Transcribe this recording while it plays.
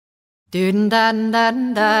Dun dun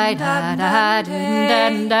dun dun dun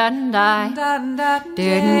dun dun dun dun dun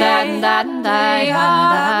dun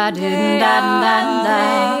dun dun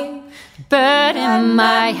dun. Bird in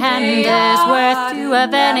my hand is worth two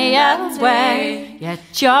of any elsewhere,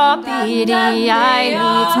 yet your beady eye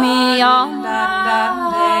leads me on.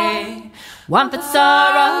 One for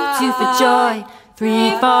sorrow, two for joy,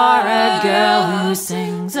 three for a girl who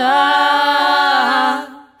sings.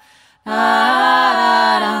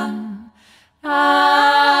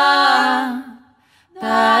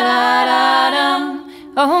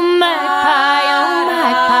 Oh magpie,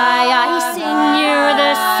 I sing you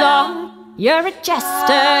this song. You're a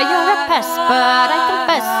jester, you're a pest, but I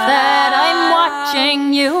confess that I'm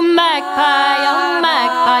watching you. Magpie, oh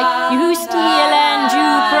magpie, you steal and you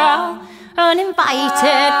prowl,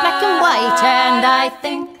 uninvited, black and white, and I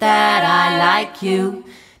think that I like you.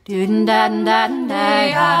 Dun dun dun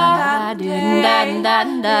dun dun dun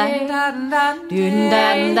dun dun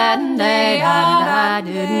dun dun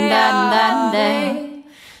dun dun dun.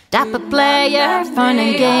 Dapper player, fun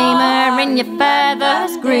and gamer, in your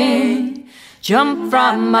feathers green, jump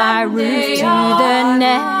from my roof to the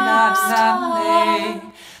next.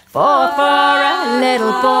 Four for a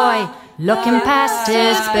little boy, looking past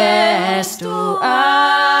his best. Oh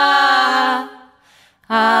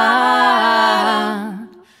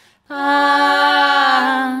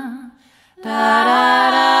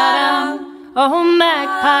oh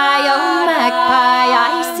magpie,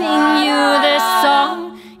 I sing you this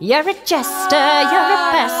song. You're a jester, you're a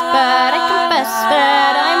pest, but I confess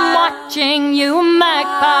that I'm watching you.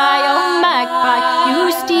 Magpie, oh magpie,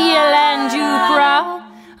 you steal and you prowl,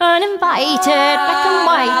 uninvited, black and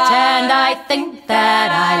white, and I think that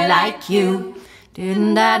I like you.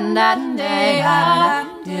 Dun dun dun dun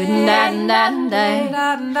dun dun dun dun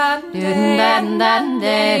dun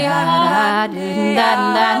dun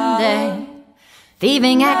dun dun.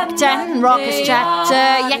 Thieving act and raucous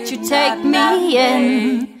chatter, yet you take me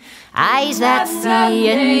in. Eyes that see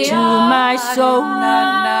into my soul.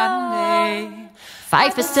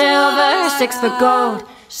 5 for silver, 6 for gold,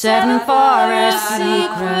 7 for a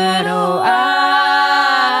secret. Oh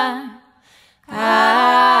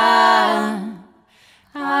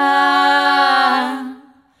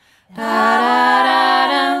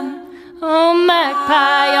oh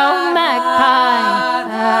magpie, oh magpie,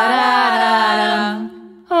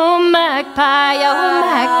 oh magpie, oh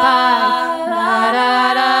magpie,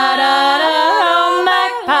 oh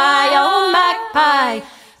magpie, oh magpie,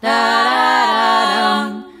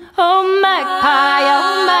 oh magpie, oh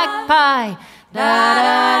magpie,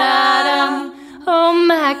 oh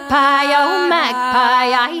magpie, oh magpie,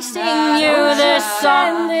 I sing you this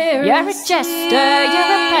song. You're a jester,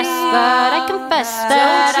 you're a pest, but I confess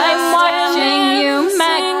that I'm watching you.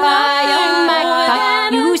 Magpie, oh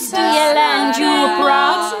magpie, you steal and you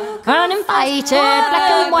prowl, uninvited,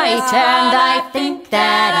 black and white, and I think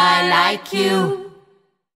that I like you.